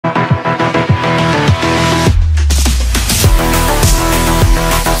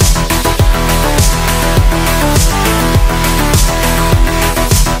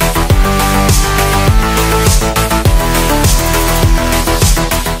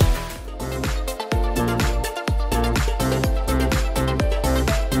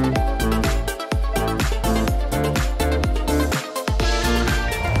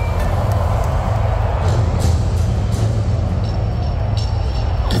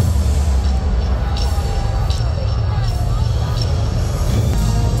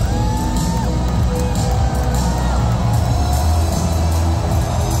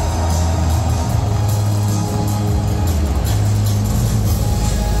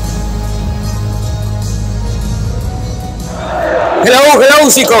Hello,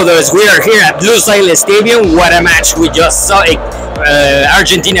 ZCodeSystem. We are here at Blue Sail Stadium. What a match we just saw!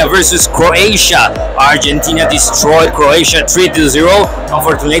 Argentina versus Croatia. Argentina destroyed Croatia 3-0.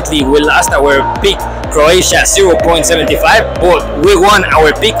 Unfortunately, we lost our pick Croatia 0.75, but we won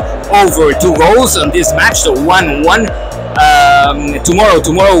our pick over 2 goals on this match, so 1-1.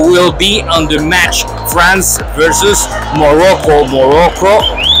 Tomorrow will be on the match France versus Morocco.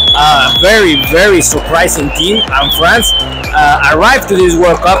 Very surprising team, and France arrived to this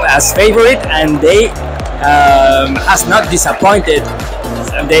World Cup as favorite, and they has not disappointed.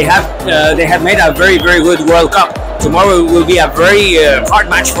 They have made a very good World Cup. Tomorrow will be a very hard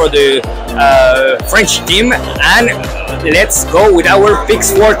match for the French team, and let's go with our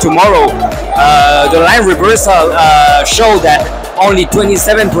picks for tomorrow. The line reversal showed that only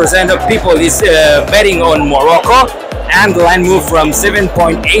 27% of people is betting on Morocco, and the line moved from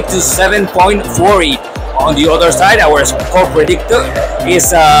 7.8 to 7.40. On the other side, our score predictor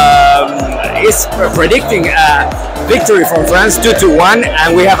is predicting a victory from France 2-1,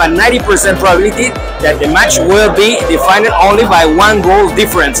 and we have a 90% probability that the match will be defined only by 1 goal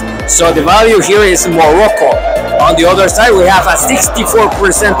difference. So the value here is Morocco. On the other side, we have a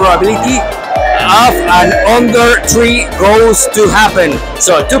 64% probability of an under 3 goals to happen.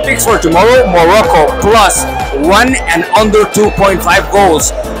 So 2 picks for tomorrow: Morocco plus 1 and under 2.5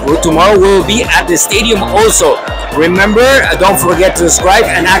 goals. Tomorrow will be at the stadium also. Remember, don't forget to subscribe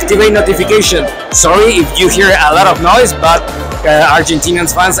and activate notification. Sorry if you hear a lot of noise, but Argentinian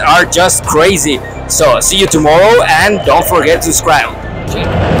fans are just crazy. So see you tomorrow, and don't forget to subscribe.